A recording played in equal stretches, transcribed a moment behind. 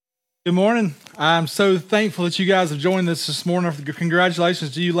Good morning. I'm so thankful that you guys have joined us this morning.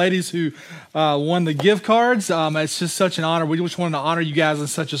 Congratulations to you ladies who won the gift cards. It's just such an honor. We just wanted to honor you guys in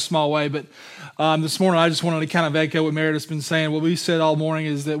such a small way. But this morning, I just wanted to kind of echo what Meredith's been saying. What we said all morning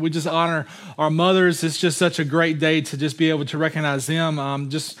is that we just honor our mothers. It's just such a great day to just be able to recognize them.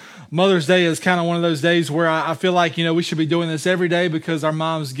 Just Mother's Day is kind of one of those days where I feel like, we should be doing this every day because our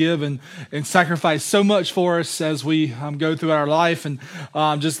moms give and sacrifice so much for us as we go throughout our life. And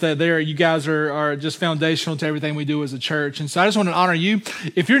just that you guys are just foundational to everything we do as a church. And so I just want to honor you.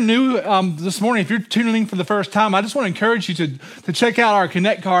 If you're new this morning, if you're tuning in for the first time, I just want to encourage you to check out our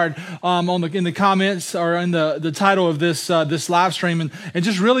Connect card in the comments or in the title of this live stream and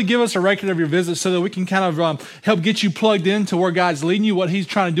just really give us a record of your visit so that we can kind of help get you plugged into where God's leading you, what He's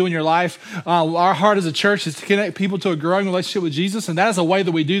trying to do in your life. Our heart as a church is to connect people to a growing relationship with Jesus, and that is a way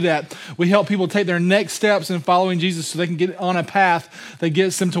that we do that. We help people take their next steps in following Jesus so they can get on a path that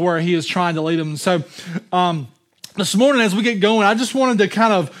gets them to where He is trying to lead them. So this morning, as we get going, I just wanted to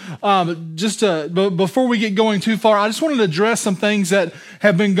kind of, before we get going too far, I just wanted to address some things that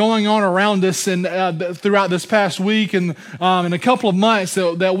have been going on around us and throughout this past week and in a couple of months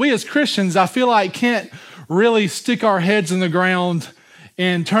that we as Christians, I feel like can't really stick our heads in the ground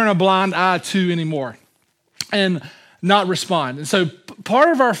and turn a blind eye to anymore and not respond. And so part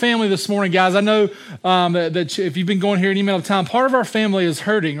of our family this morning, guys, I know that if you've been going here any amount of time, part of our family is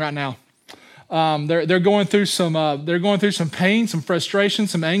hurting right now. They're going through some pain, some frustration,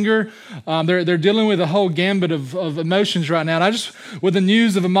 some anger. They're dealing with a whole gambit of emotions right now. And I just, with the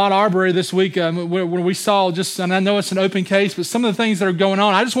news of Ahmaud Arbery this week, where we saw and I know it's an open case, but some of the things that are going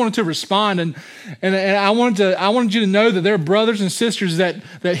on, I just wanted to respond and I wanted you to know that there are brothers and sisters that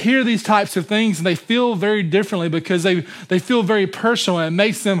hear these types of things and they feel very differently because they feel very personal, and it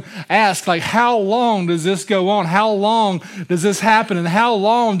makes them ask, like, how long does this go on? How long does this happen? And how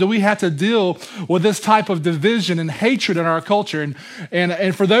long do we have to deal with this type of division and hatred in our culture?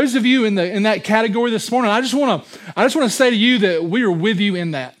 And for those of you in that category this morning, I just want to say to you that we are with you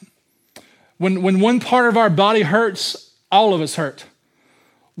in that. When one part of our body hurts, all of us hurt.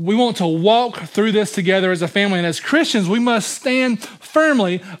 We want to walk through this together as a family, and as Christians, we must stand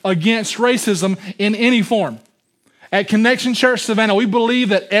firmly against racism in any form. At Connection Church Savannah, we believe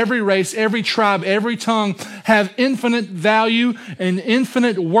that every race, every tribe, every tongue have infinite value and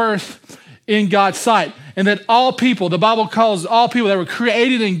infinite worth in God's sight. And that all people, the Bible calls all people that were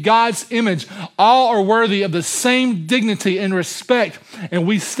created in God's image, all are worthy of the same dignity and respect. And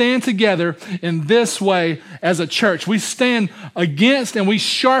we stand together in this way as a church. We stand against and we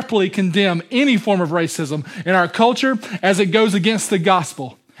sharply condemn any form of racism in our culture as it goes against the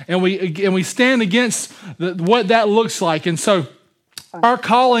gospel. And we stand against what that looks like. And so our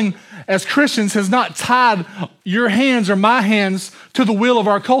calling as Christians has not tied your hands or my hands to the will of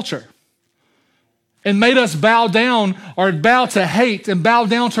our culture and made us bow down or bow to hate and bow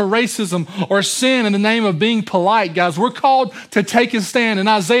down to racism or sin in the name of being polite, guys. We're called to take a stand. In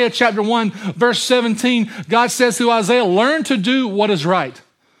Isaiah chapter 1, verse 17, God says to Isaiah, learn to do what is right.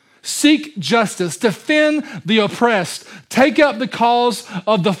 Seek justice, defend the oppressed, take up the cause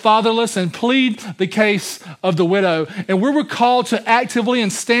of the fatherless, and plead the case of the widow. And we were called to actively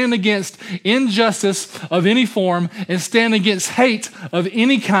and stand against injustice of any form and stand against hate of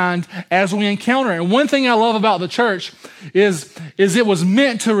any kind as we encounter it. And one thing I love about the church is it was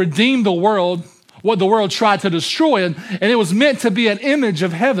meant to redeem the world, what the world tried to destroy, and it was meant to be an image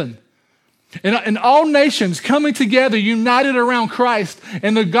of heaven. And all nations coming together, united around Christ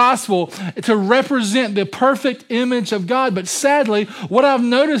and the gospel to represent the perfect image of God. But sadly, what I've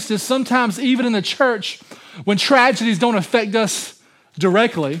noticed is sometimes even in the church, when tragedies don't affect us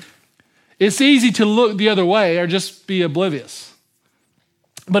directly, it's easy to look the other way or just be oblivious.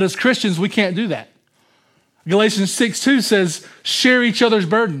 But as Christians, we can't do that. Galatians 6:2 says, share each other's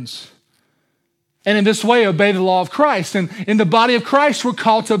burdens. And in this way, obey the law of Christ. And in the body of Christ, we're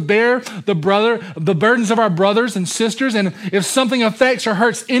called to bear the burdens of our brothers and sisters. And if something affects or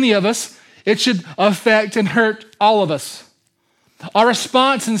hurts any of us, it should affect and hurt all of us. Our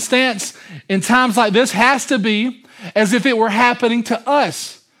response and stance in times like this has to be as if it were happening to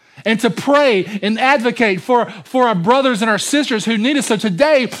us, and to pray and advocate for our brothers and our sisters who need us. So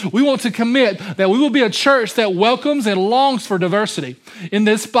today, we want to commit that we will be a church that welcomes and longs for diversity in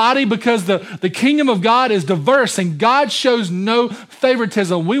this body, because the kingdom of God is diverse and God shows no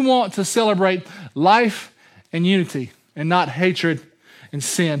favoritism. We want to celebrate life and unity and not hatred and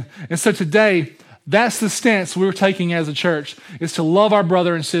sin. And so today, That's the stance we're taking as a church, is to love our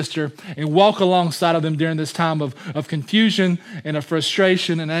brother and sister and walk alongside of them during this time of confusion and of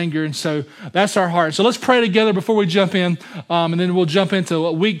frustration and anger. And so that's our heart. So let's pray together before we jump in, and then we'll jump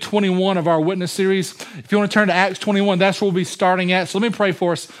into week 21 of our witness series. If you want to turn to Acts 21, that's where we'll be starting at. So let me pray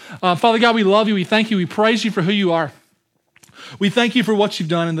for us. Father God, we love you. We thank you. We praise you for who you are. We thank you for what you've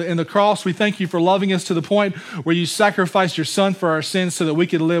done in the cross. We thank you for loving us to the point where you sacrificed your son for our sins so that we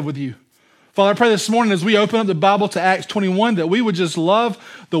could live with you. Father, I pray this morning as we open up the Bible to Acts 21 that we would just love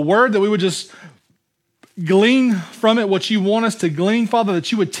the word, that we would just glean from it what you want us to glean, Father,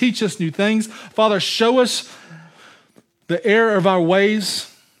 that you would teach us new things. Father, show us the error of our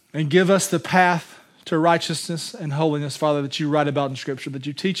ways and give us the path to righteousness and holiness, Father, that you write about in Scripture, that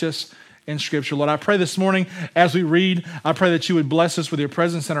you teach us in Scripture. Lord, I pray this morning as we read, I pray that you would bless us with your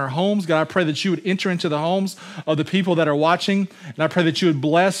presence in our homes. God, I pray that you would enter into the homes of the people that are watching, and I pray that you would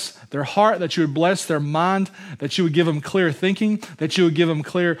bless their heart, that you would bless their mind, that you would give them clear thinking, that you would give them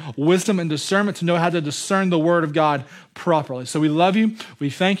clear wisdom and discernment to know how to discern the word of God properly. So we love you,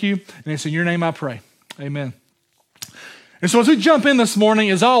 we thank you, and it's in your name I pray. Amen. And so as we jump in this morning,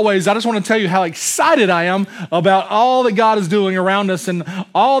 as always, I just want to tell you how excited I am about all that God is doing around us and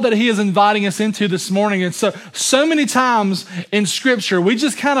all that he is inviting us into this morning. And so many times in Scripture, we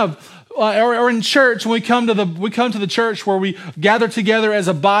just kind of, or in church, when we come to the church where we gather together as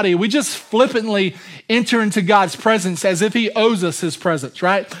a body, we just flippantly enter into God's presence as if he owes us his presence,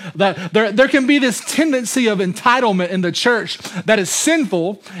 right? That there can be this tendency of entitlement in the church that is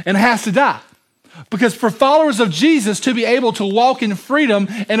sinful and has to die. Because for followers of Jesus to be able to walk in freedom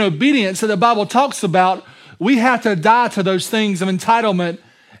and obedience that the Bible talks about, we have to die to those things of entitlement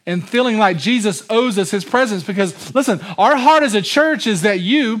and feeling like Jesus owes us his presence. Because listen, our heart as a church is that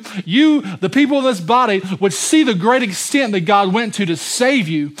you, the people of this body, would see the great extent that God went to save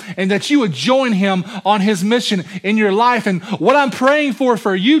you, and that you would join him on his mission in your life. And what I'm praying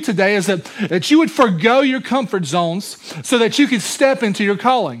for you today is that you would forgo your comfort zones so that you could step into your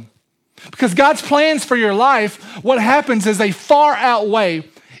calling. Because God's plans for your life, what happens is they far outweigh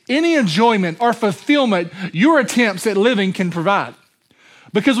any enjoyment or fulfillment your attempts at living can provide.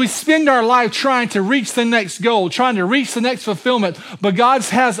 Because we spend our life trying to reach the next goal, trying to reach the next fulfillment, but God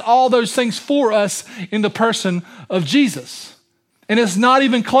has all those things for us in the person of Jesus. And it's not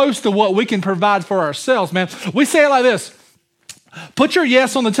even close to what we can provide for ourselves, man. We say it like this: put your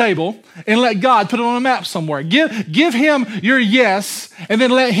yes on the table and let God put it on a map somewhere. Give him your yes, and then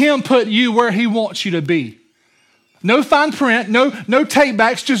let him put you where he wants you to be. No fine print, no take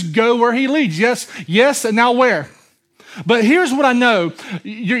backs, just go where he leads. Yes, and now where? But here's what I know.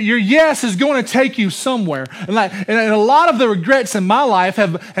 Your yes is going to take you somewhere. And a lot of the regrets in my life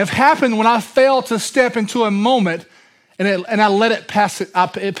have happened when I fail to step into a moment and I let it pass.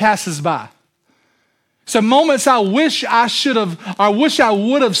 It passes by. So moments I wish I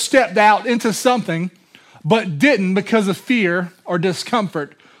would have stepped out into something, but didn't because of fear or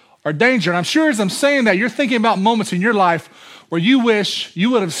discomfort or danger. And I'm sure as I'm saying that, you're thinking about moments in your life where you wish you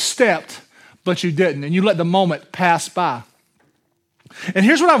would have stepped, but you didn't, and you let the moment pass by. And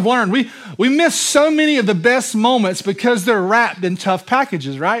here's what I've learned. We miss so many of the best moments because they're wrapped in tough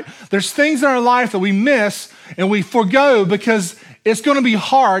packages, right? There's things in our life that we miss and we forgo because it's going to be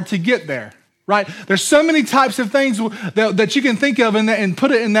hard to get there. Right? There's so many types of things that you can think of and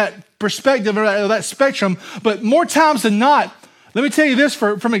put it in that perspective or that spectrum. But more times than not, let me tell you this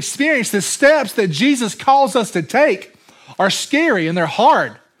from experience, the steps that Jesus calls us to take are scary and they're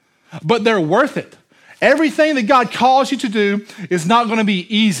hard, but they're worth it. Everything that God calls you to do is not going to be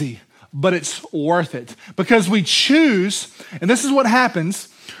easy, but it's worth it. Because we choose, and this is what happens,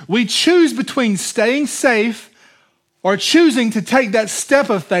 we choose between staying safe or choosing to take that step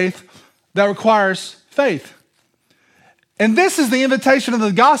of faith that requires faith. And this is the invitation of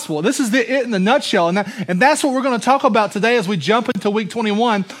the gospel. This is it in the nutshell. And that's what we're going to talk about today as we jump into week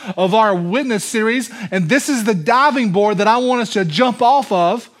 21 of our witness series. And this is the diving board that I want us to jump off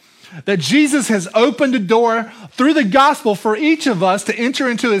of, that Jesus has opened a door through the gospel for each of us to enter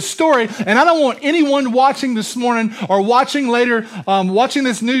into his story. And I don't want anyone watching this morning or watching later, watching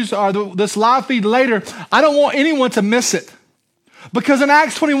this news or this live feed later, I don't want anyone to miss it. Because in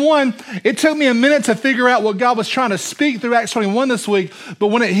Acts 21, it took me a minute to figure out what God was trying to speak through Acts 21 this week. But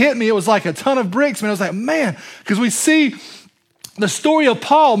when it hit me, it was like a ton of bricks. Man, I was like, man, because we see the story of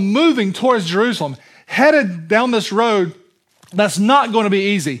Paul moving towards Jerusalem, headed down this road that's not going to be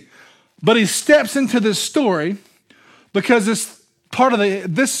easy. But he steps into this story because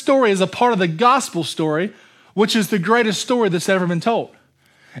this story is a part of the gospel story, which is the greatest story that's ever been told.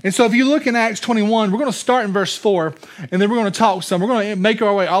 And so if you look in Acts 21, we're going to start in verse 4, and then we're going to talk some. We're going to make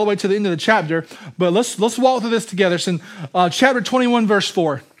our way all the way to the end of the chapter, but let's walk through this together. It's in chapter 21, verse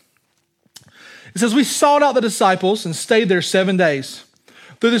 4. It says, "We sought out the disciples and stayed there 7 days.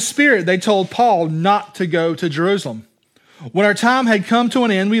 Through the Spirit, they told Paul not to go to Jerusalem. When our time had come to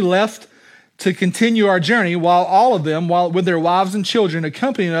an end, we left to continue our journey, while all of them, with their wives and children,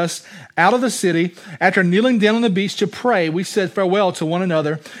 accompanying us out of the city. After kneeling down on the beach to pray, we said farewell to one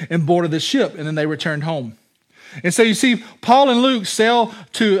another and boarded the ship, and then they returned home." And so you see, Paul and Luke sail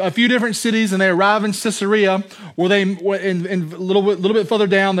to a few different cities, and they arrive in Caesarea, where they, in a little bit further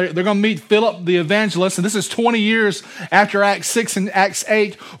down, they're going to meet Philip the evangelist. And this is 20 years after Acts 6 and Acts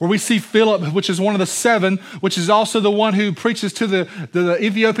 8, where we see Philip, which is one of the seven, which is also the one who preaches to the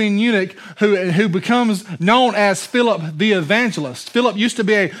Ethiopian eunuch, who becomes known as Philip the evangelist. Philip used to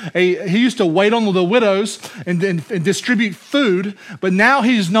be he used to wait on the widows and distribute food, but now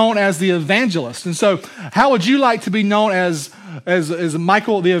he's known as the evangelist. And so, how would you like to be known as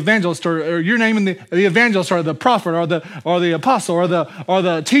Michael the evangelist, or your name in the evangelist, or the prophet, or the apostle, or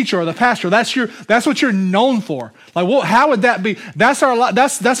the teacher, or the pastor? That's what you're known for. Like, how would that be? That's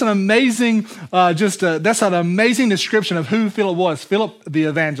an amazing that's an amazing description of who Philip was. Philip the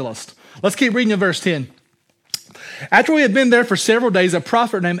evangelist. Let's keep reading in verse 10. "After we had been there for several days, a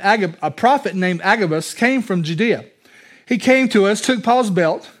prophet named Agabus came from Judea. He came to us, took Paul's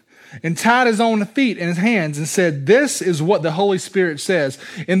belt, and tied his own feet and his hands, and said, 'This is what the Holy Spirit says.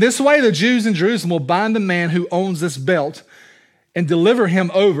 In this way, the Jews in Jerusalem will bind the man who owns this belt and deliver him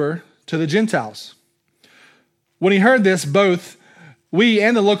over to the Gentiles.' When he heard this, both we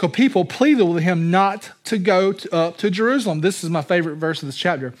and the local people pleaded with him not to go up to Jerusalem." This is my favorite verse of this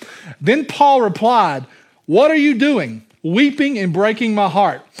chapter. "Then Paul replied, 'What are you doing? Weeping and breaking my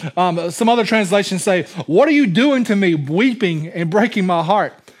heart.'" Some other translations say, "What are you doing to me, weeping and breaking my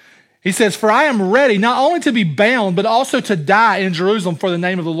heart?" He says, "For I am ready not only to be bound, but also to die in Jerusalem for the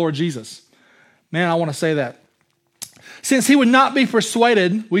name of the Lord Jesus." Man, I want to say that. "Since he would not be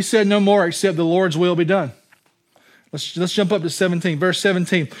persuaded, we said no more except the Lord's will be done." Let's jump up to 17, verse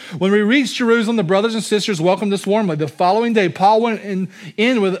 17. "When we reached Jerusalem, the brothers and sisters welcomed us warmly. The following day, Paul went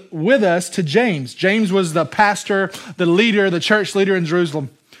in with us to James." James was the pastor, the leader, the church leader in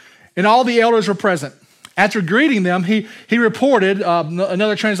Jerusalem. "And all the elders were present. After greeting them, he reported,"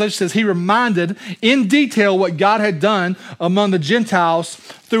 another translation says, he reminded in detail what God had done among the Gentiles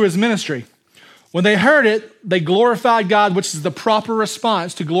through his ministry. "When they heard it, they glorified God," which is the proper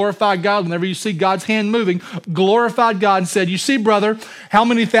response to glorify God. Whenever you see God's hand moving, glorified God and said, "You see, brother, how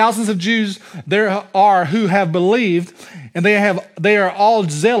many thousands of Jews there are who have believed, and they are all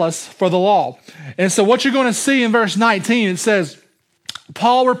zealous for the law." And so what you're going to see in verse 19, it says,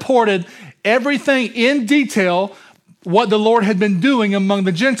 Paul reported everything in detail, what the Lord had been doing among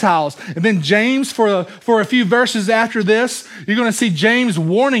the Gentiles. And then James, for a few verses after this, you're going to see James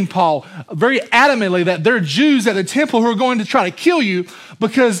warning Paul very adamantly that there are Jews at the temple who are going to try to kill you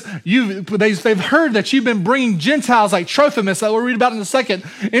because they've heard that you've been bringing Gentiles like Trophimus, that we'll read about in a second,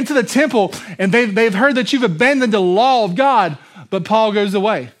 into the temple, and they've heard that you've abandoned the law of God. But Paul goes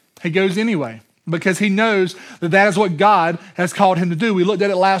away. He goes anyway, because he knows that is what God has called him to do. We looked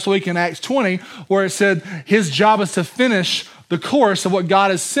at it last week in Acts 20, where it said his job is to finish the course of what God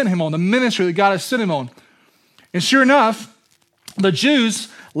has sent him on, the ministry that God has sent him on. And sure enough, the Jews,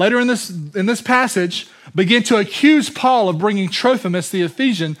 later in this passage, begin to accuse Paul of bringing Trophimus the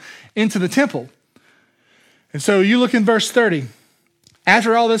Ephesian into the temple. And so you look in verse 30.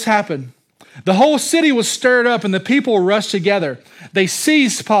 "After all this happened, the whole city was stirred up, and the people rushed together. They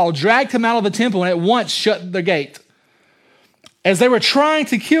seized Paul, dragged him out of the temple, and at once shut the gate. As they were trying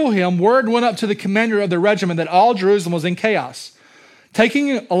to kill him, word went up to the commander of the regiment that all Jerusalem was in chaos.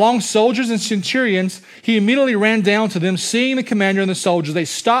 Taking along soldiers and centurions, he immediately ran down to them. Seeing the commander and the soldiers, they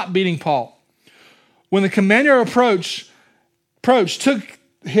stopped beating Paul. When the commander approached, took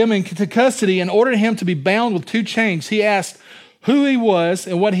him into custody and ordered him to be bound with 2 chains, he asked who he was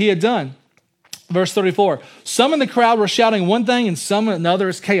and what he had done." Verse 34, "Some in the crowd were shouting one thing and some another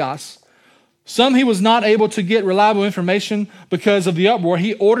as chaos. Some he was not able to get reliable information because of the uproar.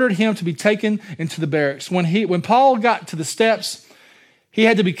 He ordered him to be taken into the barracks. When Paul got to the steps, he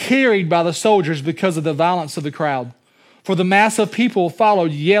had to be carried by the soldiers because of the violence of the crowd. For the mass of people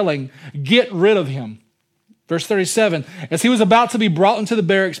followed, yelling, 'Get rid of him.'" Verse 37, "As he was about to be brought into the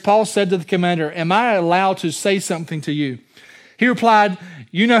barracks, Paul said to the commander, 'Am I allowed to say something to you?' He replied,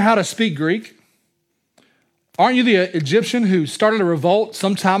 'You know how to speak Greek? Aren't you the Egyptian who started a revolt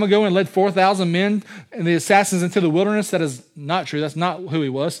some time ago and led 4,000 men and the assassins into the wilderness?' That is not true. That's not who he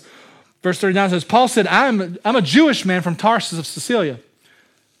was." Verse 39 says, "Paul said, I'm a Jewish man from Tarsus of Cilicia.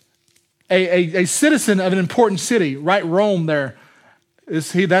 a citizen of an important city, right? Rome there.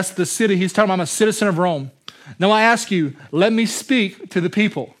 That's the city. He's talking about, I'm a citizen of Rome. Now I ask you, let me speak to the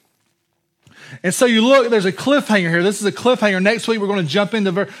people. And so you look, there's a cliffhanger here. This is a cliffhanger. Next week, we're going to jump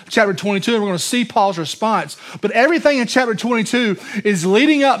into chapter 22, and we're going to see Paul's response. But everything in chapter 22 is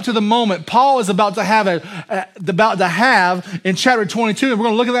leading up to the moment Paul is about to have in chapter 22. And we're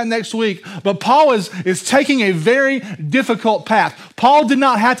going to look at that next week. But Paul is taking a very difficult path. Paul did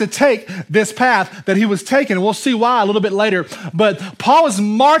not have to take this path that he was taking. We'll see why a little bit later. But Paul is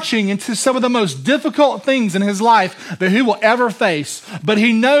marching into some of the most difficult things in his life that he will ever face. But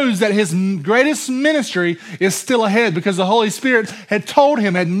he knows that his greatest ministry is still ahead because the Holy Spirit had told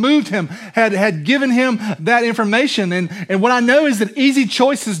him, had moved him, had given him that information. And what I know is that easy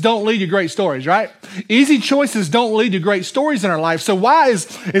choices don't lead to great stories, right? Easy choices don't lead to great stories in our life. So why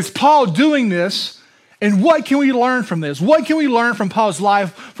is Paul doing this? And what can we learn from this? What can we learn from Paul's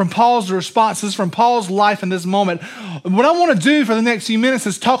life, from Paul's responses, from Paul's life in this moment? What I want to do for the next few minutes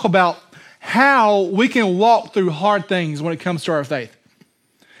is talk about how we can walk through hard things when it comes to our faith,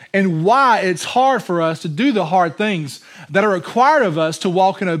 and why it's hard for us to do the hard things that are required of us to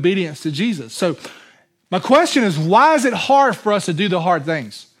walk in obedience to Jesus. So my question is, why is it hard for us to do the hard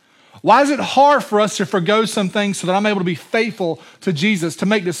things? Why is it hard for us to forgo some things so that I'm able to be faithful to Jesus, to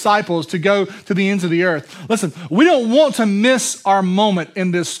make disciples, to go to the ends of the earth? Listen, we don't want to miss our moment in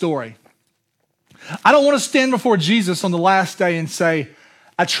this story. I don't want to stand before Jesus on the last day and say,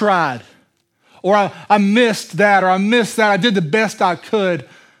 I tried, or I missed that, or I missed that. I did the best I could.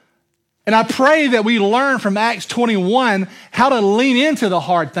 And I pray that we learn from Acts 21 how to lean into the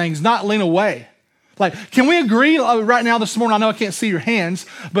hard things, not lean away. Like, can we agree right now this morning? I know I can't see your hands,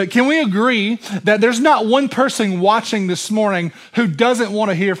 but can we agree that there's not one person watching this morning who doesn't want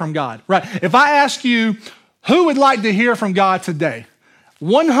to hear from God, right? If I ask you, who would like to hear from God today?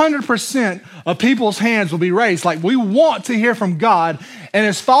 100% of people's hands will be raised. Like, we want to hear from God. And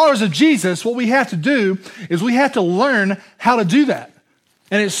as followers of Jesus, what we have to do is we have to learn how to do that.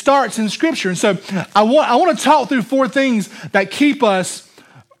 And it starts in Scripture. And so I want to talk through 4 things that keep us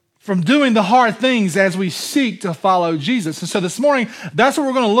from doing the hard things as we seek to follow Jesus. And so this morning, that's what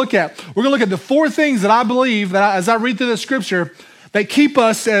we're going to look at. We're going to look at the 4 things that I believe, as I read through the Scripture, that keep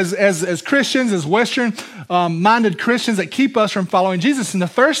us as Christians, as Western-minded Christians, that keep us from following Jesus. And the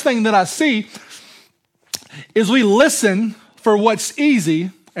first thing that I see is we listen for what's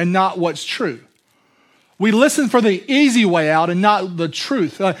easy and not what's true. We listen for the easy way out and not the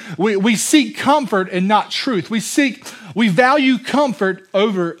truth. We seek comfort and not truth. We value comfort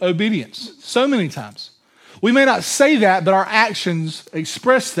over obedience so many times. We may not say that, but our actions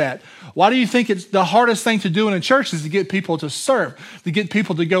express that. Why do you think it's the hardest thing to do in a church is to get people to serve, to get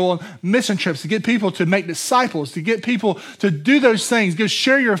people to go on mission trips, to get people to make disciples, to get people to do those things, go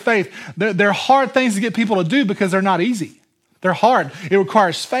share your faith. They're hard things to get people to do because they're not easy. They're hard. It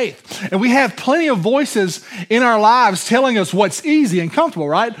requires faith. And we have plenty of voices in our lives telling us what's easy and comfortable,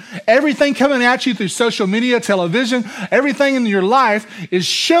 right? Everything coming at you through social media, television, everything in your life is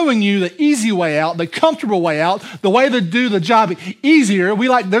showing you the easy way out, the comfortable way out, the way to do the job easier.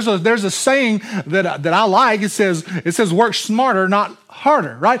 There's a saying that I like. It says work smarter, not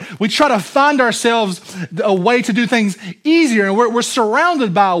harder, right? We try to find ourselves a way to do things easier, and we're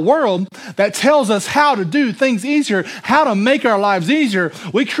surrounded by a world that tells us how to do things easier, how to make our lives easier.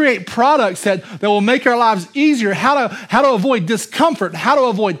 We create products that will make our lives easier, how to avoid discomfort, how to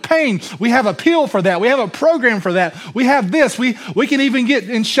avoid pain. We have a pill for that. We have a program for that. We have this. We can even get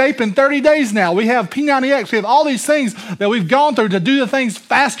in shape in 30 days now. We have P90X. We have all these things that we've gone through to do the things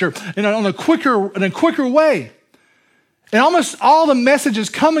faster and in a quicker way. And almost all the messages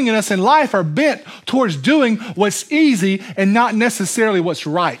coming at us in life are bent towards doing what's easy and not necessarily what's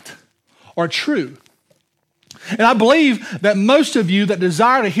right or true. And I believe that most of you that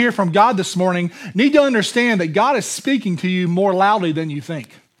desire to hear from God this morning need to understand that God is speaking to you more loudly than you think.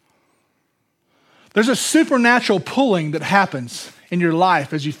 There's a supernatural pulling that happens in your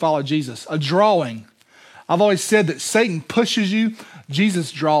life as you follow Jesus, a drawing. I've always said that Satan pushes you,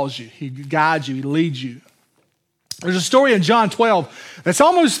 Jesus draws you. He guides you, he leads you. There's a story in John 12 that's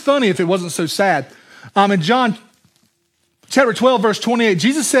almost funny if it wasn't so sad. In John chapter 12, verse 28,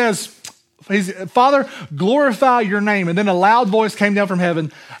 Jesus says, Father, glorify your name. And then a loud voice came down from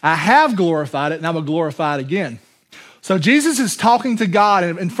heaven. I have glorified it, and I will glorify it again. So Jesus is talking to God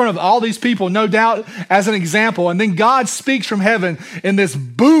in front of all these people, no doubt as an example. And then God speaks from heaven in this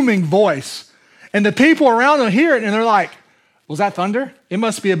booming voice. And the people around them hear it, and they're like, was that thunder? It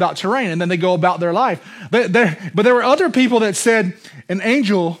must be about terrain. And then they go about their life. But there were other people that said an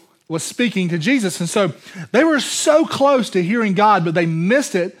angel was speaking to Jesus. And so they were so close to hearing God, but they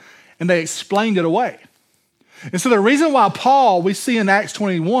missed it. and they explained it away. And so the reason why Paul, we see in Acts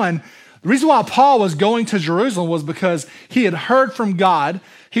 21, the reason why Paul was going to Jerusalem was because he had heard from God.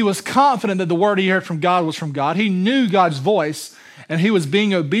 He was confident that the word he heard from God was from God. He knew God's voice, and he was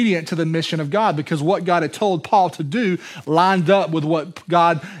being obedient to the mission of God because what God had told Paul to do lined up with what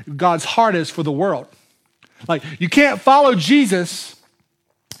God's heart is for the world. Like, you can't follow Jesus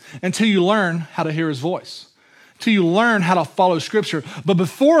until you learn how to hear his voice, till you learn how to follow Scripture. But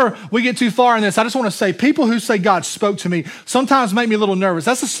before we get too far in this, I just want to say, people who say God spoke to me sometimes make me a little nervous.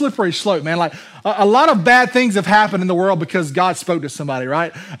 That's a slippery slope, man. Like, a lot of bad things have happened in the world because God spoke to somebody,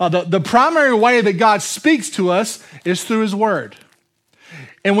 right? The primary way that God speaks to us is through his word.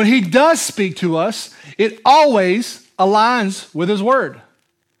 And when he does speak to us, it always aligns with his word.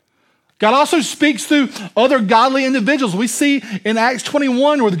 God also speaks through other godly individuals. We see in Acts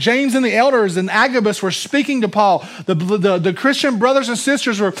 21 where James and the elders and Agabus were speaking to Paul. The Christian brothers and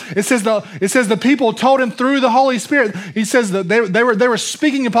sisters were, it says the people told him through the Holy Spirit. He says that they were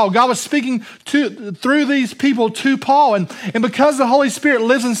speaking to Paul. God was speaking through these people to Paul. And because the Holy Spirit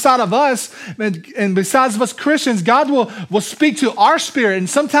lives inside of us, and besides of us Christians, God will speak to our spirit. And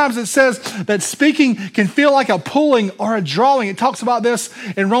sometimes it says that speaking can feel like a pulling or a drawing. It talks about this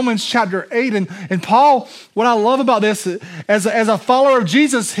in Romans chapter 8. And Paul, what I love about this, as a follower of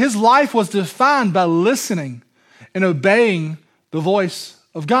Jesus, his life was defined by listening and obeying the voice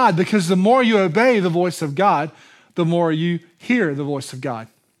of God. Because the more you obey the voice of God, the more you hear the voice of God.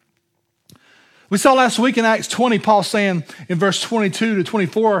 We saw last week in Acts 20, Paul saying in verse 22 to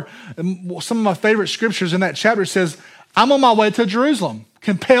 24, some of my favorite scriptures in that chapter says, I'm on my way to Jerusalem,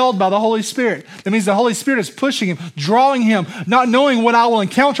 compelled by the Holy Spirit. That means the Holy Spirit is pushing him, drawing him, not knowing what I will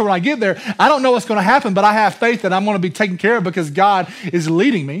encounter when I get there. I don't know what's going to happen, but I have faith that I'm going to be taken care of because God is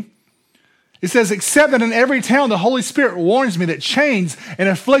leading me. It says, except that in every town, the Holy Spirit warns me that chains and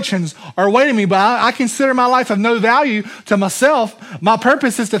afflictions are awaiting me, but I consider my life of no value to myself. My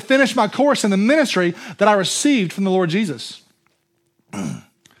purpose is to finish my course in the ministry that I received from the Lord Jesus,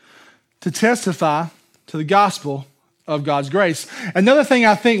 to testify to the gospel of God's grace. Another thing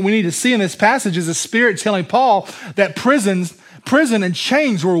I think we need to see in this passage is the Spirit telling Paul that prison and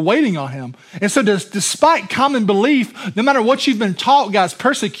chains were waiting on him. And so despite common belief, no matter what you've been taught, guys,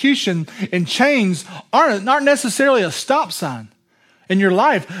 persecution and chains aren't necessarily a stop sign in your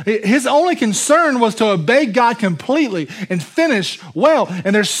life. His only concern was to obey God completely and finish well.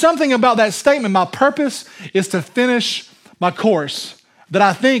 And there's something about that statement, my purpose is to finish my course, that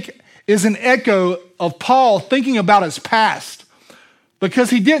I think is an echo of Paul thinking about his past,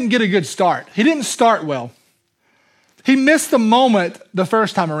 because he didn't get a good start. He didn't start well. He missed the moment the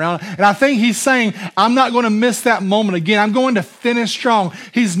first time around. And I think he's saying, I'm not going to miss that moment again. I'm going to finish strong.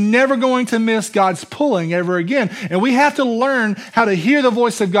 He's never going to miss God's pulling ever again. And we have to learn how to hear the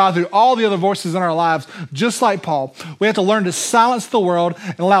voice of God through all the other voices in our lives, just like Paul. We have to learn to silence the world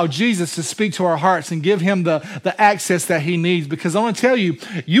and allow Jesus to speak to our hearts and give him the access that he needs. Because I want to tell you,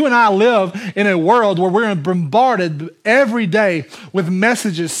 you and I live in a world where we're bombarded every day with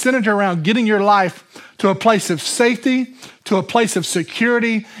messages centered around getting your life to a place of safety, to a place of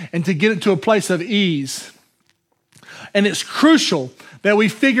security, and to get it to a place of ease. And it's crucial that we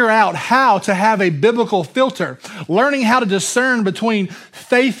figure out how to have a biblical filter, learning how to discern between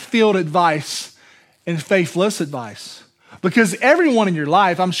faith-filled advice and faithless advice. Because everyone in your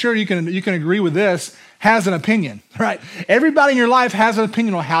life, I'm sure you can agree with this, has an opinion, right? Everybody in your life has an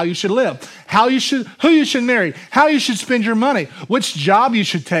opinion on how you should live, who you should marry, how you should spend your money, which job you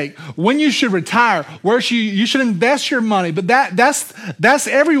should take, when you should retire, where you should invest your money. But that's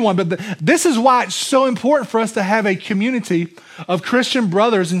everyone. But this is why it's so important for us to have a community of Christian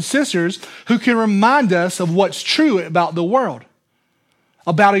brothers and sisters who can remind us of what's true about the world,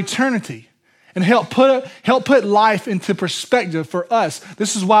 about eternity, and help put life into perspective for us.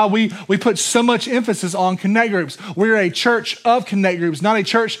 This is why we put so much emphasis on connect groups. We're a church of connect groups, not a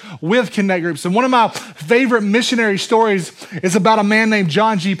church with connect groups. And one of my favorite missionary stories is about a man named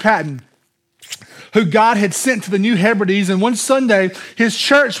John G. Patton, who God had sent to the New Hebrides. And one Sunday, his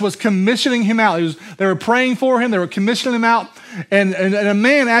church was commissioning him out. They were praying for him. They were commissioning him out. And a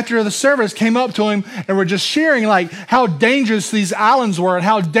man after the service came up to him and were just sharing like how dangerous these islands were and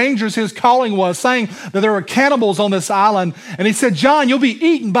how dangerous his calling was, saying that there were cannibals on this island. And he said, John, you'll be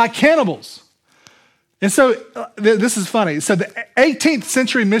eaten by cannibals. And so this is funny. So the 18th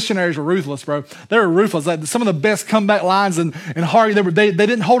century missionaries were ruthless, bro. They were ruthless. Like some of the best comeback lines and hard. They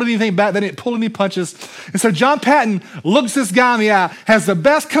didn't hold anything back. They didn't pull any punches. And so John Patton looks this guy in the eye, has the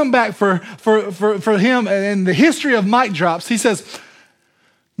best comeback for him in the history of mic drops. He says,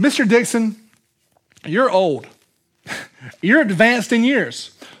 Mr. Dixon, you're old. You're advanced in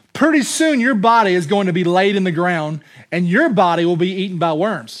years. pretty soon your body is going to be laid in the ground and your body will be eaten by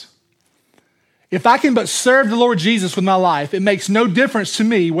worms. If I can but serve the Lord Jesus with my life, it makes no difference to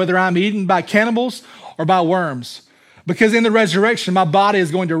me whether I'm eaten by cannibals or by worms. Because in the resurrection, my body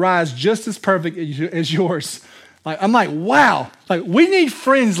is going to rise just as perfect as yours. I'm like, wow. We need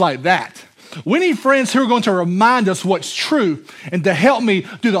friends like that. We need friends who are going to remind us what's true and to help me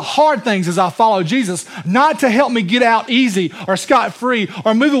do the hard things as I follow Jesus, not to help me get out easy or scot-free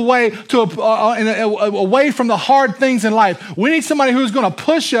or move away away from the hard things in life. We need somebody who's going to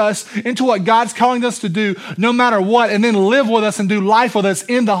push us into what God's calling us to do no matter what, and then live with us and do life with us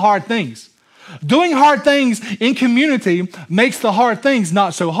in the hard things. Doing hard things in community makes the hard things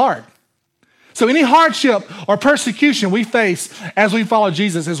not so hard. So any hardship or persecution we face as we follow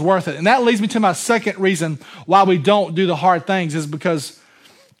Jesus is worth it. And that leads me to my second reason why we don't do the hard things is because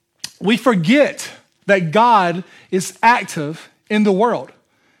we forget that God is active in the world.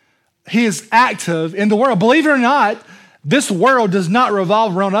 He is active in the world. Believe it or not, this world does not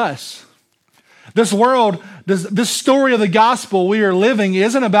revolve around us. This story of the gospel we are living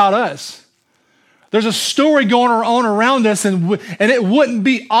isn't about us. There's a story going on around us, and it wouldn't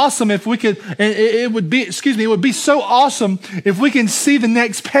be awesome if we could, it would be so awesome if we can see the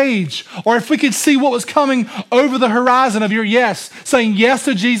next page, or if we could see what was coming over the horizon of your yes, saying yes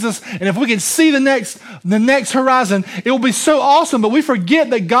to Jesus, and if we could see the next horizon, it will be so awesome, but we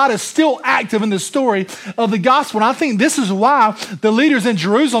forget that God is still active in the story of the gospel, and I think this is why the leaders in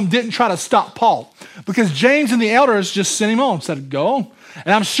Jerusalem didn't try to stop Paul, because James and the elders just sent him on, said, go on.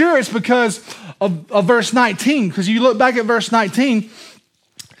 And I'm sure it's because of verse 19, because you look back at verse 19,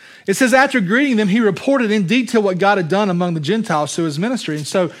 it says, after greeting them, he reported in detail what God had done among the Gentiles through his ministry. And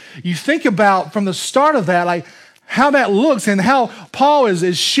so you think about from the start of that, like how that looks and how Paul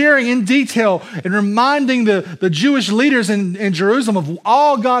is sharing in detail and reminding the Jewish leaders in Jerusalem of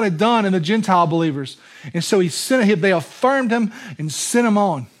all God had done in the Gentile believers. And so they affirmed him and sent him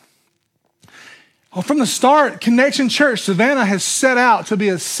on. Well, from the start, Connection Church, Savannah has set out to be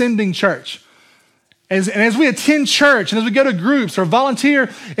a sending church. As we attend church and as we go to groups or volunteer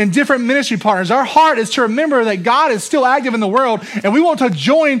in different ministry partners, our heart is to remember that God is still active in the world and we want to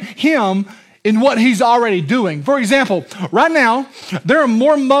join him in what he's already doing. For example, right now, there are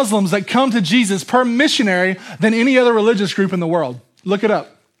more Muslims that come to Jesus per missionary than any other religious group in the world. Look it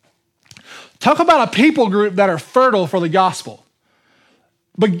up. Talk about a people group that are fertile for the gospel.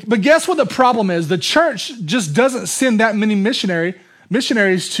 But guess what the problem is? The church just doesn't send that many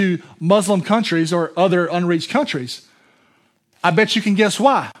missionaries to Muslim countries or other unreached countries. I bet you can guess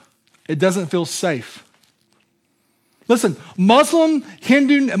why. It doesn't feel safe. Listen, Muslim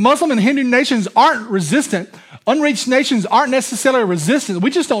and Hindu nations aren't resistant. Unreached nations aren't necessarily resistant.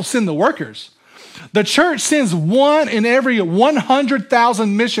 We just don't send the workers. The church sends 1 in every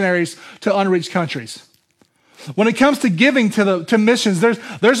 100,000 missionaries to unreached countries. When it comes to giving to missions,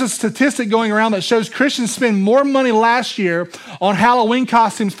 there's a statistic going around that shows Christians spend more money last year on Halloween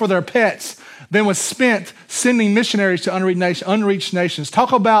costumes for their pets than was spent sending missionaries to unreached nations.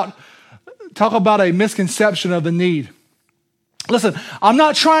 Talk about a misconception of the need. Listen, I'm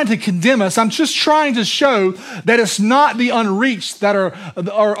not trying to condemn us. I'm just trying to show that it's not the unreached that are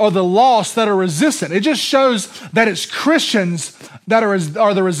the lost that are resistant. It just shows that it's Christians that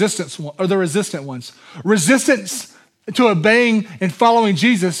are the resistant ones. Resistance to obeying and following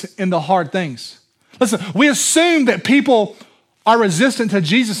Jesus in the hard things. Listen, we assume that people are resistant to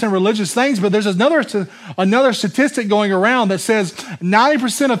Jesus and religious things, but there's another statistic going around that says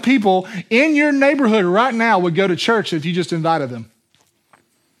 90% of people in your neighborhood right now would go to church if you just invited them.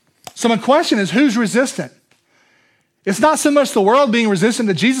 So my question is, who's resistant? It's not so much the world being resistant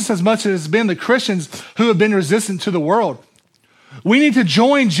to Jesus as much as it's been the Christians who have been resistant to the world. We need to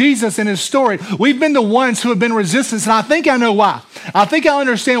join Jesus in his story. We've been the ones who have been resistant, and I think I know why. I think I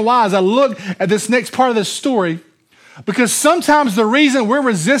understand why as I look at this next part of this story. Because sometimes the reason we're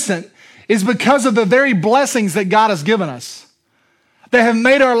resistant is because of the very blessings that God has given us that have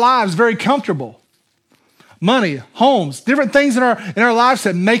made our lives very comfortable. Money, homes, different things in our lives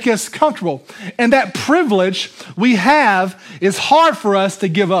that make us comfortable. And that privilege we have is hard for us to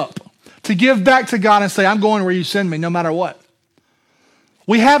give up, to give back to God and say, I'm going where you send me no matter what.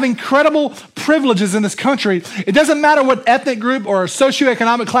 We have incredible privileges in this country. It doesn't matter what ethnic group or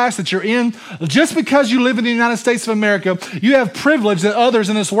socioeconomic class that you're in. Just because you live in the United States of America, you have privilege that others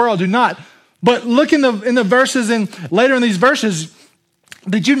in this world do not. But look in the verses and later in these verses,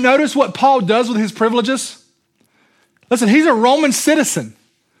 did you notice what Paul does with his privileges? Listen, he's a Roman citizen,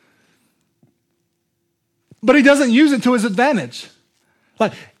 but he doesn't use it to his advantage.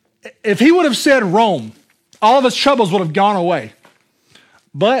 Like if he would have said Rome, all of his troubles would have gone away.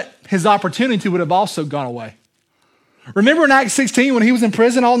 but his opportunity would have also gone away. Remember in Acts 16 when he was in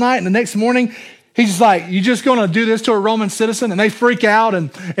prison all night and the next morning, he's just like, you just going to do this to a Roman citizen? And they freak out.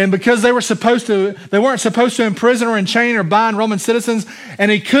 And because they weren't supposed to imprison or enchain or bind Roman citizens. And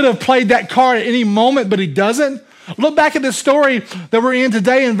he could have played that card at any moment, but he doesn't. Look back at this story that we're in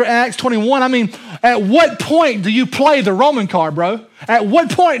today in Acts 21. I mean, at what point do you play the Roman card, bro? At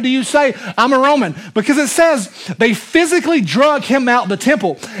what point do you say, I'm a Roman? Because it says they physically drug him out the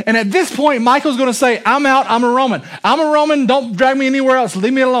temple. And at this point, Michael's going to say, I'm out, I'm a Roman. I'm a Roman, don't drag me anywhere else.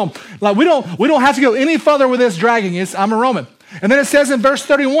 Leave me alone. Like we don't have to go any further with this dragging. I'm a Roman. And then it says in verse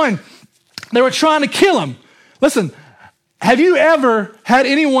 31, they were trying to kill him. Listen, have you ever had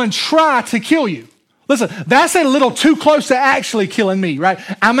anyone try to kill you? Listen, that's a little too close to actually killing me, right?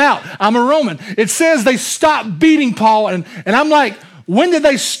 I'm out. I'm a Roman. It says they stopped beating Paul, and I'm like, when did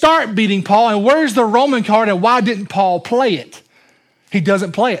they start beating Paul, and where's the Roman card, and why didn't Paul play it? He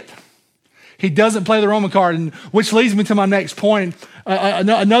doesn't play it. He doesn't play the Roman card, and which leads me to my next point.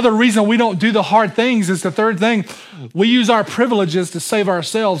 Another reason we don't do the hard things is the third thing. We use our privileges to save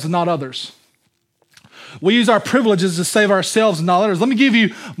ourselves and not others. We use our privileges to save ourselves and not others. Let me give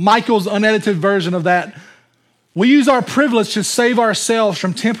you Michael's unedited version of that. We use our privilege to save ourselves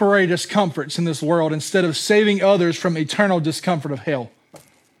from temporary discomforts in this world instead of saving others from eternal discomfort of hell.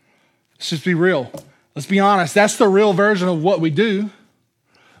 Let's just be real. Let's be honest. That's the real version of what we do.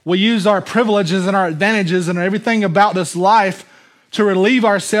 We use our privileges and our advantages and everything about this life to relieve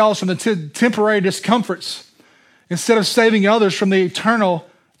ourselves from the temporary discomforts instead of saving others from the eternal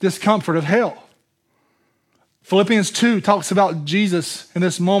discomfort of hell. Philippians 2 talks about Jesus in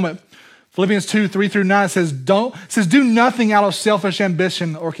this moment. Philippians 2, 3-9 says, do nothing out of selfish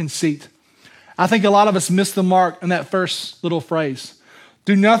ambition or conceit. I think a lot of us miss the mark in that first little phrase.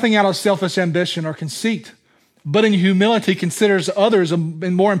 Do nothing out of selfish ambition or conceit, but in humility considers others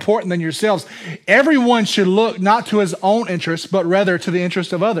more important than yourselves. Everyone should look not to his own interests, but rather to the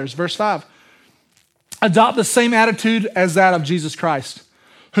interest of others. Verse 5, adopt the same attitude as that of Jesus Christ,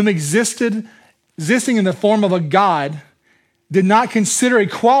 whom existing in the form of a God, did not consider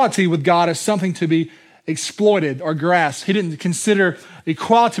equality with God as something to be exploited or grasped. He didn't consider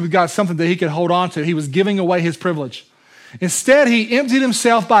equality with God as something that he could hold on to. He was giving away his privilege. Instead, he emptied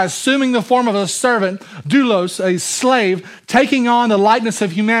himself by assuming the form of a servant, doulos, a slave, taking on the likeness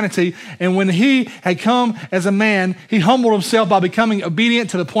of humanity. And when he had come as a man, he humbled himself by becoming obedient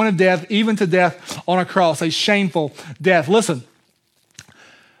to the point of death, even to death on a cross, a shameful death. Listen,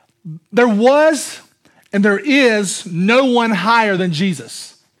 there was and there is no one higher than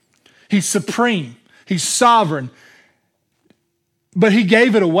Jesus. He's supreme. He's sovereign. But he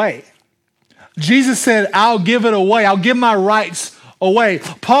gave it away. Jesus said, I'll give it away. I'll give my rights away.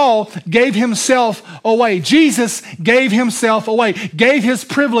 Paul gave himself away. Jesus gave himself away, gave his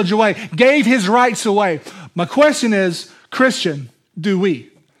privilege away, gave his rights away. My question is, Christian, do we?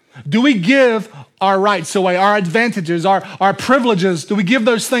 Do we give our rights away, our advantages, our privileges? Do we give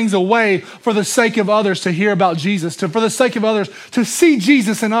those things away for the sake of others to hear about Jesus, for the sake of others to see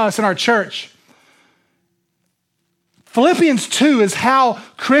Jesus in us, in our church? Philippians 2 is how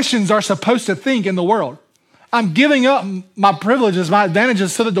Christians are supposed to think in the world. I'm giving up my privileges, my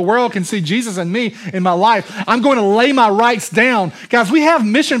advantages so that the world can see Jesus in me, in my life. I'm going to lay my rights down. Guys, we have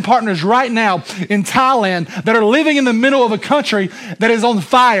mission partners right now in Thailand that are living in the middle of a country that is on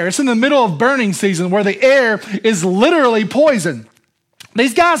fire. It's in the middle of burning season where the air is literally poison.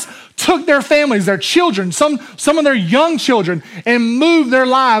 These guys took their families, their children, some of their young children, and moved their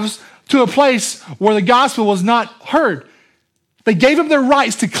lives to a place where the gospel was not heard. They gave up their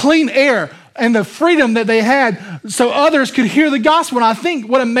rights to clean air and the freedom that they had so others could hear the gospel. And I think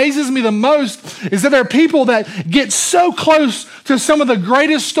what amazes me the most is that there are people that get so close to some of the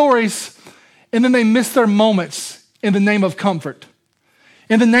greatest stories and then they miss their moments in the name of comfort,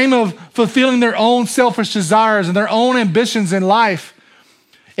 in the name of fulfilling their own selfish desires and their own ambitions in life.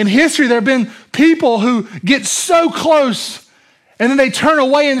 In history, there have been people who get so close and then they turn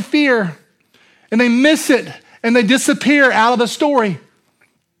away in fear and they miss it and they disappear out of the story.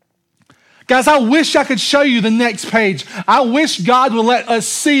 Guys, I wish I could show you the next page. I wish God would let us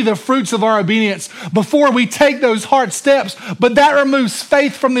see the fruits of our obedience before we take those hard steps, but that removes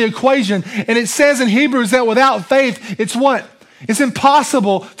faith from the equation. And it says in Hebrews that without faith, it's what? It's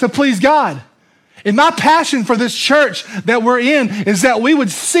impossible to please God. And my passion for this church that we're in is that we would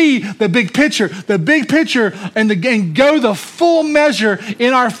see the big picture, and go the full measure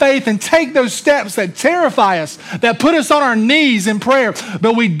in our faith and take those steps that terrify us, that put us on our knees in prayer.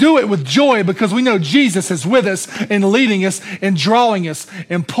 But we do it with joy because we know Jesus is with us and leading us and drawing us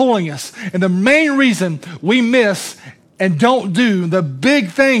and pulling us. And the main reason we miss and don't do the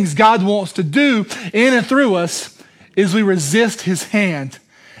big things God wants to do in and through us is we resist his hand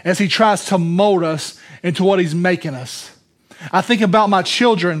as he tries to mold us into what he's making us. I think about my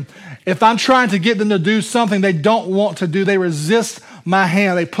children. If I'm trying to get them to do something they don't want to do, they resist my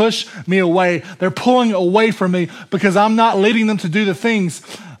hand. They push me away. They're pulling away from me because I'm not leading them to do the things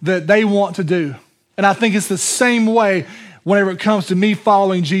that they want to do. And I think it's the same way whenever it comes to me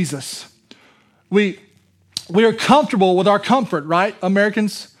following Jesus. We are comfortable with our comfort, right,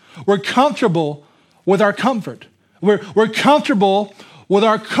 Americans? We're comfortable with our comfort. We're comfortable with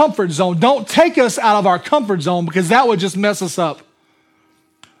our comfort zone. Don't take us out of our comfort zone because that would just mess us up.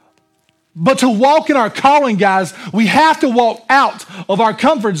 But to walk in our calling, guys, we have to walk out of our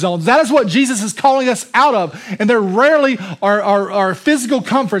comfort zones. That is what Jesus is calling us out of. And there rarely are physical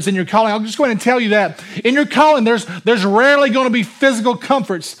comforts in your calling. I'm just going to tell you that. In your calling, there's rarely going to be physical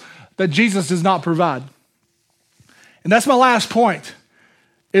comforts that Jesus does not provide. And that's my last point,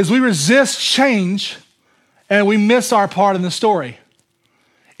 is we resist change and we miss our part in the story.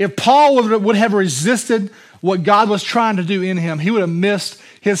 If Paul would have resisted what God was trying to do in him, he would have missed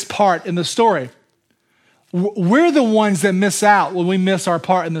his part in the story. We're the ones that miss out when we miss our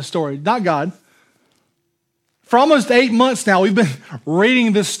part in the story, not God. For almost 8 months now, we've been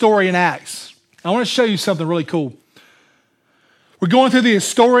reading this story in Acts. I want to show you something really cool. We're going through the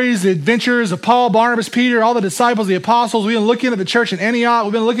stories, the adventures of Paul, Barnabas, Peter, all the disciples, the apostles. We've been looking at the church in Antioch.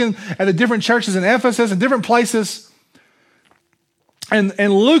 We've been looking at the different churches in Ephesus and different places. And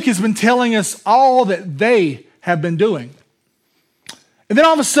Luke has been telling us all that they have been doing. And then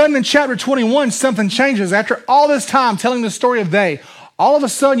all of a sudden in chapter 21, something changes. After all this time telling the story of they, all of a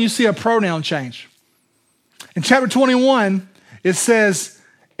sudden you see a pronoun change. In chapter 21, it says,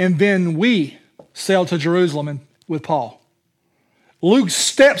 and then we sailed to Jerusalem with Paul. Luke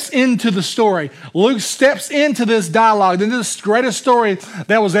steps into the story. Luke steps into this dialogue, into this greatest story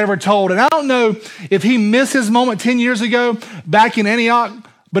that was ever told. And I don't know if he missed his moment 10 years ago back in Antioch,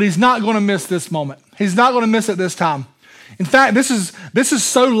 but he's not going to miss this moment. He's not going to miss it this time. In fact, this is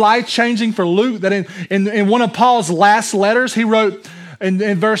so life-changing for Luke that in one of Paul's last letters, he wrote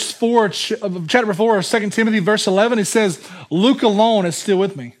in verse 4, chapter 4 of 2 Timothy, verse 11, it says, Luke alone is still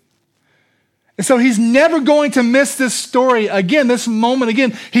with me. And so he's never going to miss this story again, this moment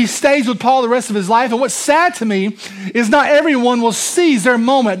again. He stays with Paul the rest of his life. And what's sad to me is not everyone will seize their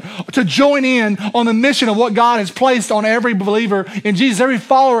moment to join in on the mission of what God has placed on every believer in Jesus, every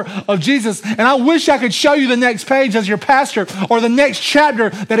follower of Jesus. And I wish I could show you the next page as your pastor or the next chapter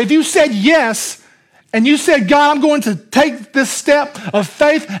that if you said yes, and you said, God, I'm going to take this step of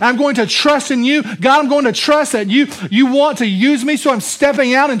faith. I'm going to trust in you. God, I'm going to trust that you want to use me, so I'm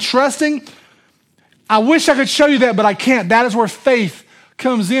stepping out and trusting. I wish I could show you that, but I can't. That is where faith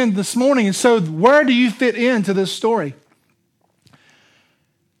comes in this morning. And so where do you fit into this story?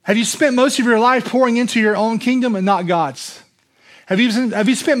 Have you spent most of your life pouring into your own kingdom and not God's? Have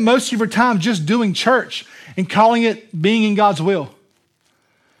you spent most of your time just doing church and calling it being in God's will?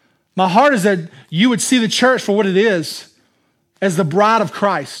 My heart is that you would see the church for what it is, as the bride of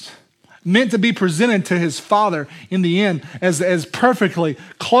Christ, meant to be presented to his Father in the end as perfectly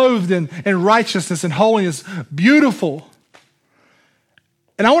clothed in righteousness and holiness, beautiful.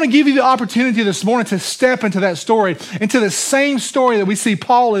 And I want to give you the opportunity this morning to step into that story, into the same story that we see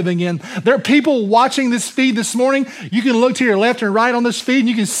Paul living in. There are people watching this feed this morning. You can look to your left and right on this feed, and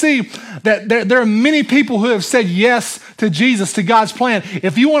you can see that there are many people who have said yes to Jesus, to God's plan.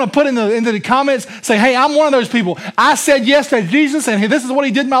 If you want to put into the comments, say, hey, I'm one of those people. I said yes to Jesus, and this is what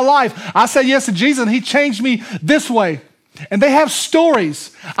he did in my life. I said yes to Jesus, and he changed me this way. And they have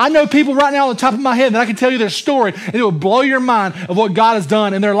stories. I know people right now on the top of my head that I can tell you their story, and it will blow your mind of what God has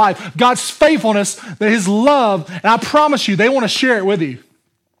done in their life. God's faithfulness, that his love, and I promise you, they want to share it with you.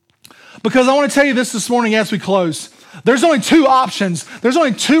 Because I want to tell you this morning as we close. There's only two options. There's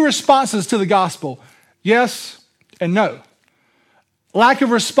only two responses to the gospel. Yes and no. Lack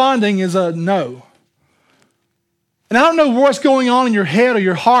of responding is a no. And I don't know what's going on in your head or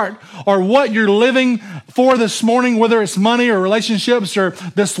your heart or what you're living for this morning, whether it's money or relationships or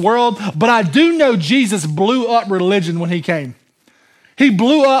this world, but I do know Jesus blew up religion when he came. He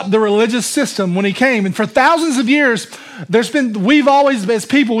blew up the religious system when he came. And for thousands of years, we've always, as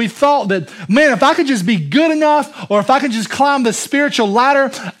people, we've thought that, man, if I could just be good enough or if I could just climb the spiritual ladder,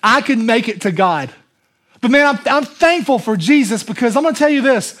 I could make it to God. But man, I'm thankful for Jesus, because I'm going to tell you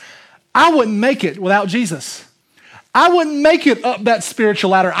this, I wouldn't make it without Jesus. I wouldn't make it up that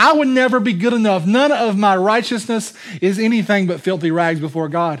spiritual ladder. I would never be good enough. None of my righteousness is anything but filthy rags before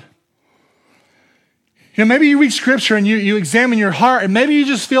God. Maybe you read scripture and you examine your heart, and maybe you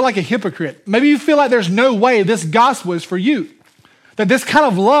just feel like a hypocrite. Maybe you feel like there's no way this gospel is for you, that this kind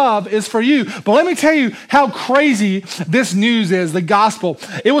of love is for you. But let me tell you how crazy this news is, the gospel.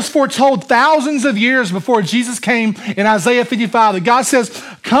 It was foretold thousands of years before Jesus came in Isaiah 55. That God says,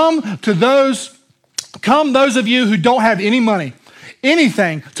 come those of you who don't have any money,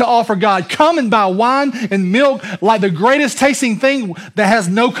 anything to offer God. Come and buy wine and milk, like the greatest tasting thing that has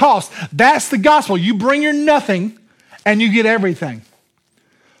no cost. That's the gospel. You bring your nothing and you get everything.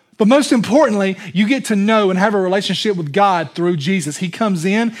 But most importantly, you get to know and have a relationship with God through Jesus. He comes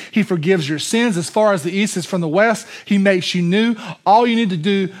in, he forgives your sins as far as the east is from the west. He makes you new. All you need to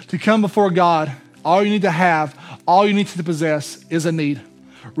do to come before God, all you need to have, all you need to possess is a need.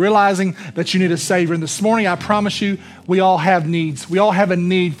 Realizing that you need a Savior. And this morning, I promise you, we all have needs. We all have a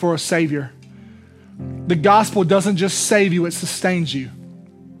need for a Savior. The gospel doesn't just save you, it sustains you.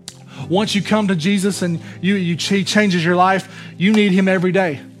 Once you come to Jesus and he changes your life, you need him every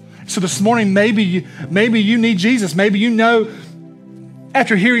day. So this morning, maybe you need Jesus. Maybe you know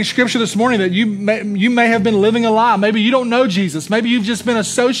after hearing scripture this morning that you may have been living a lie. Maybe you don't know Jesus. Maybe you've just been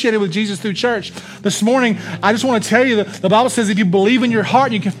associated with Jesus through church. This morning, I just want to tell you that the Bible says if you believe in your heart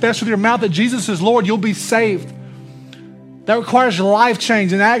and you confess with your mouth that Jesus is Lord, you'll be saved. That requires life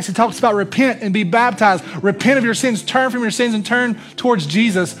change. In Acts, it talks about repent and be baptized. Repent of your sins, turn from your sins and turn towards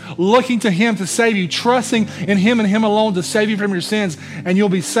Jesus, looking to him to save you, trusting in him and him alone to save you from your sins, and you'll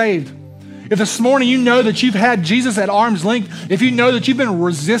be saved. If this morning you know that you've had Jesus at arm's length, if you know that you've been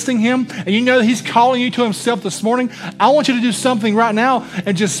resisting him and you know that he's calling you to himself this morning, I want you to do something right now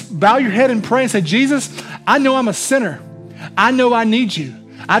and just bow your head and pray and say, Jesus, I know I'm a sinner. I know I need you.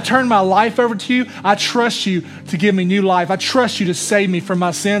 I turn my life over to you. I trust you to give me new life. I trust you to save me from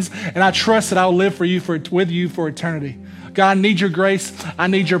my sins, and I trust that I'll live with you for eternity. God, I need your grace. I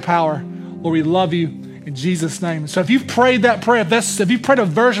need your power. Lord, we love you. In Jesus' name. So if you've prayed that prayer, if you've prayed a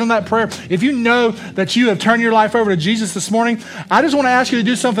version of that prayer, if you know that you have turned your life over to Jesus this morning, I just want to ask you to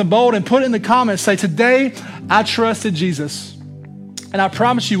do something bold and put it in the comments. Say, today I trusted Jesus. And I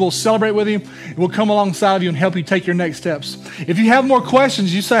promise you we'll celebrate with you. We'll come alongside of you and help you take your next steps. If you have more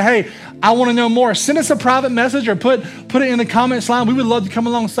questions, you say, hey, I want to know more. Send us a private message or put it in the comments line. We would love to come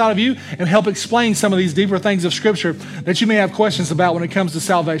alongside of you and help explain some of these deeper things of Scripture that you may have questions about when it comes to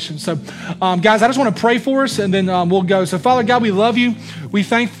salvation. So, guys, I just want to pray for us and then we'll go. So, Father God, we love you. We're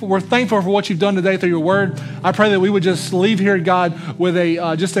thankful for what you've done today through your word. I pray that we would just leave here, God, with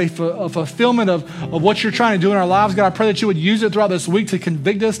a fulfillment of what you're trying to do in our lives. God, I pray that you would use it throughout this week to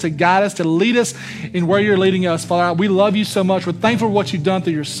convict us, to guide us, to lead us in where you're leading us. Father, we love you so much. We're thankful for what you've done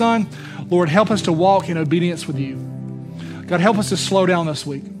through your Son. Lord, help us to walk in obedience with you. God, help us to slow down this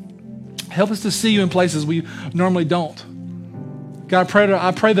week. Help us to see you in places we normally don't. God,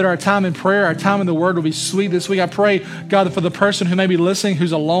 I pray that our time in prayer, our time in the Word will be sweet this week. I pray, God, that for the person who may be listening,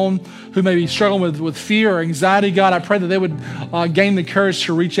 who's alone, who may be struggling with fear or anxiety, God, I pray that they would gain the courage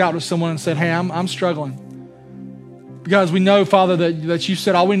to reach out to someone and say, hey, I'm struggling. Because we know, Father, that you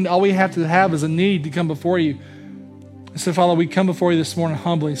said all we have to have is a need to come before you. And so, Father, we come before you this morning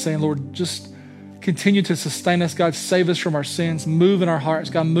humbly saying, Lord, just continue to sustain us. God, save us from our sins. Move in our hearts.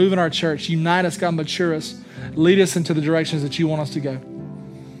 God, move in our church. Unite us. God, mature us. Lead us into the directions that you want us to go.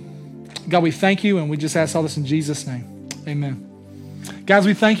 God, we thank you, and we just ask all this in Jesus' name. Amen. Guys,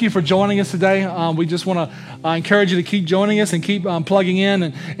 we thank you for joining us today. We just want to encourage you to keep joining us and keep plugging in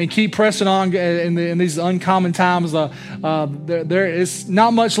and keep pressing on in these uncommon times. There is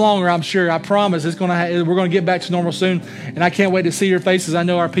not much longer, I'm sure. I promise we're going to get back to normal soon, and I can't wait to see your faces. I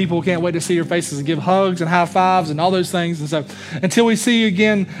know our people can't wait to see your faces and give hugs and high fives and all those things. And so until we see you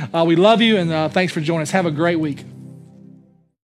again, we love you, and thanks for joining us. Have a great week.